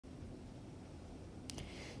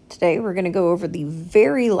Today we're going to go over the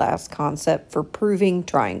very last concept for proving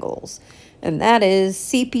triangles, and that is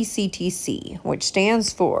CPCTC, which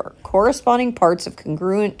stands for corresponding parts of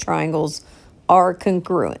congruent triangles are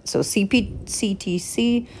congruent. So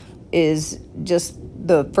CPCTC is just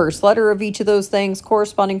the first letter of each of those things.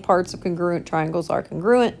 Corresponding parts of congruent triangles are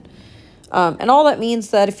congruent. And all that means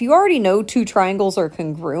that if you already know two triangles are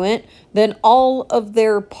congruent, then all of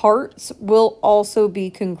their parts will also be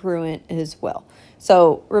congruent as well.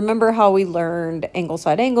 So remember how we learned angle,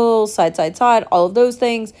 side, side, all of those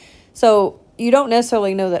things. So you don't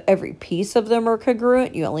necessarily know that every piece of them are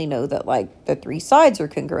congruent. You only know that like the three sides are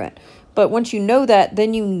congruent. But once you know that,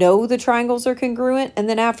 then you know the triangles are congruent. And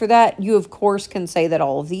then after that, you of course can say that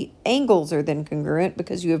all of the angles are then congruent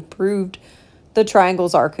because you have proved the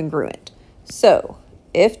triangles are congruent. So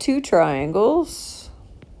if two triangles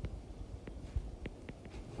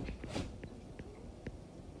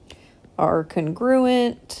are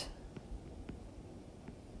congruent,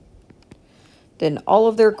 then all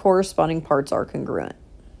of their corresponding parts are congruent.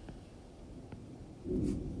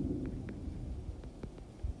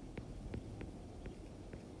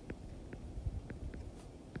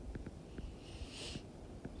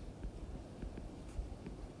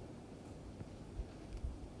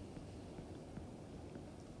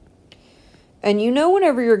 And you know,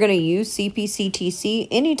 whenever you're going to use CPCTC,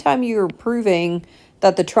 anytime you're proving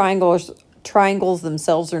that the triangles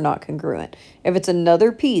themselves are not congruent. If it's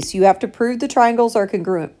another piece, you have to prove the triangles are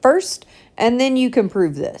congruent first, and then you can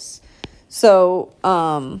prove this. So,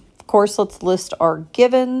 of course, let's list our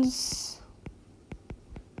givens.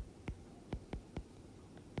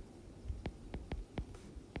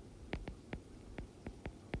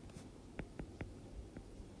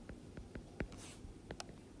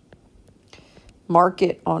 Mark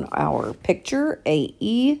it on our picture.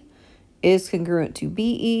 AE is congruent to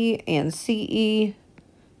BE, and CE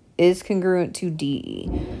is congruent to DE.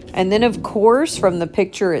 And then, of course, from the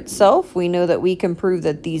picture itself, we know that we can prove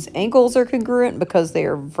that these angles are congruent because they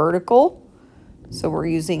are vertical. So we're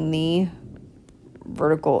using the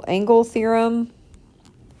vertical angle theorem.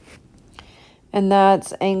 And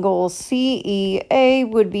that's angle CEA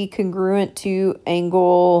would be congruent to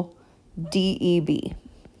angle DEB.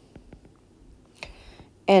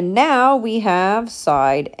 And now we have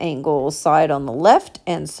side angle side on the left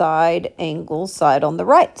and side angle side on the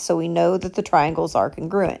right. So we know that the triangles are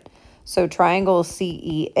congruent. So triangle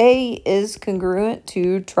CEA is congruent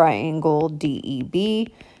to triangle DEB,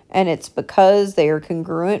 and it's because they are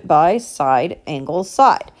congruent by side angle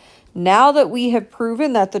side. Now that we have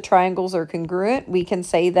proven that the triangles are congruent, we can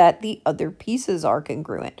say that the other pieces are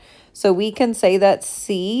congruent. So we can say that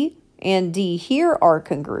C and D here are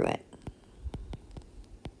congruent.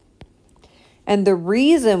 And the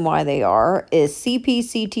reason why they are is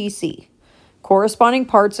CPCTC. Corresponding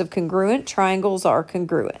parts of congruent triangles are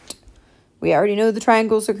congruent. We already know the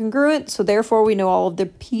triangles are congruent, so therefore we know all of the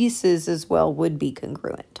pieces as well would be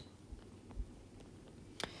congruent.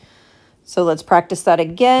 So let's practice that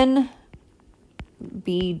again.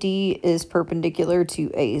 BD is perpendicular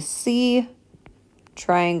to AC.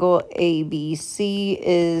 Triangle ABC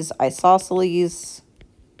is isosceles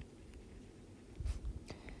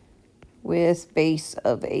with base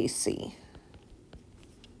of AC.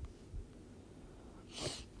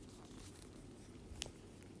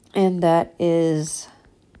 And that is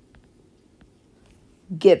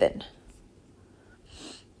given.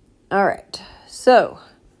 All right, so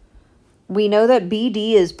we know that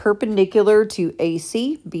BD is perpendicular to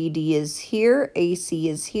AC. BD is here, AC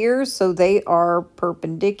is here, so they are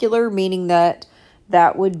perpendicular, meaning that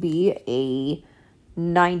that would be a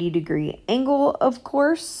 90-degree angle, of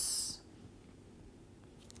course.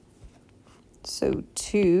 So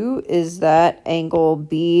 2 is that angle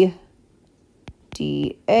BDA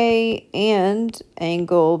and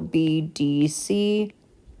angle BDC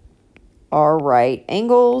are right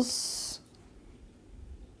angles.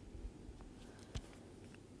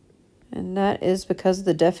 And that is because of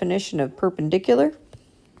the definition of perpendicular.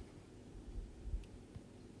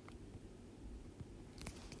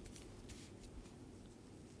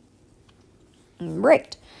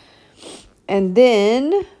 Right. And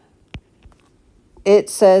then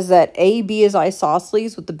it says that AB is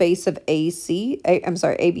isosceles with the base of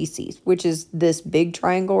ABC, which is this big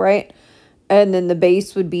triangle, right? And then the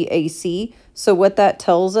base would be AC. So what that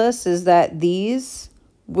tells us is that these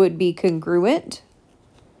would be congruent.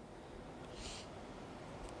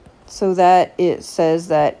 So that it says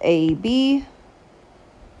that AB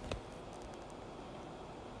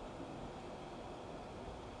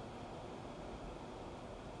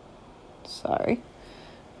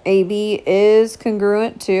AB is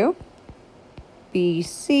congruent to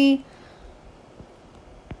ABC.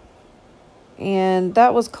 And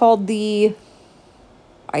that was called the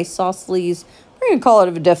isosceles. We're going to call it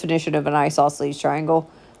a definition of an isosceles triangle.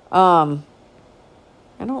 I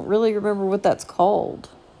don't really remember what that's called.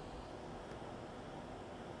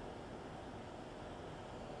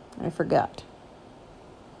 I forgot.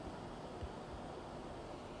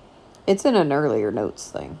 It's in an earlier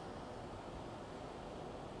notes thing.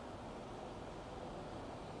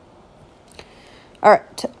 All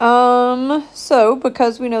right. So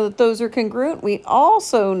because we know that those are congruent, we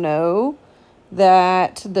also know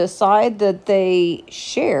that the side that they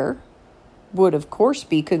share would, of course,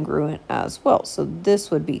 be congruent as well. So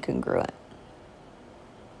this would be congruent.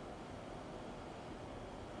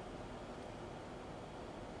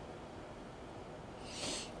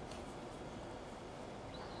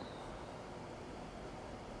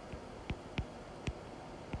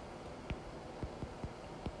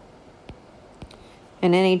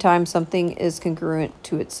 And anytime something is congruent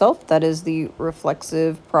to itself, that is the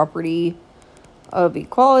reflexive property of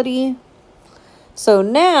equality. So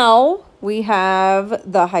now we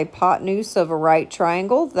have the hypotenuse of a right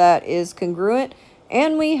triangle that is congruent,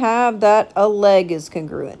 and we have that a leg is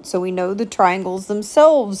congruent. So we know the triangles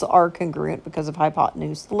themselves are congruent because of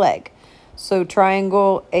hypotenuse leg. So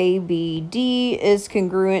triangle ABD is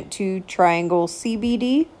congruent to triangle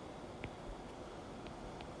CBD.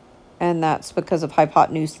 And that's because of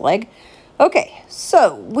hypotenuse leg. Okay,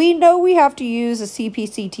 so we know we have to use a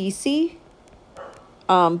CPCTC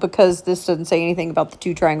because this doesn't say anything about the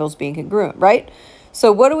two triangles being congruent, right?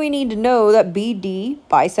 So what do we need to know? That BD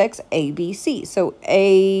bisects ABC. So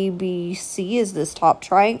ABC is this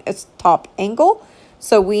top angle.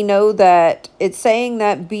 So we know that it's saying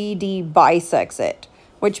that BD bisects it,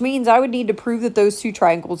 which means I would need to prove that those two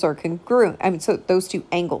triangles are congruent. So those two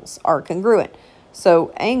angles are congruent.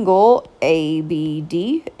 So angle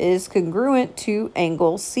ABD is congruent to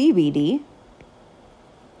angle CBD.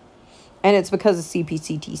 And it's because of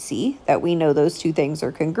CPCTC that we know those two things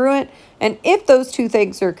are congruent. And if those two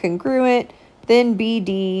things are congruent, then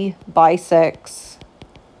BD bisects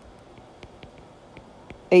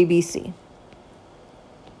ABC.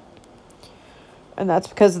 And that's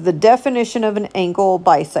because of the definition of an angle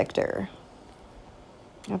bisector.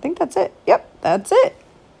 I think that's it. Yep, that's it.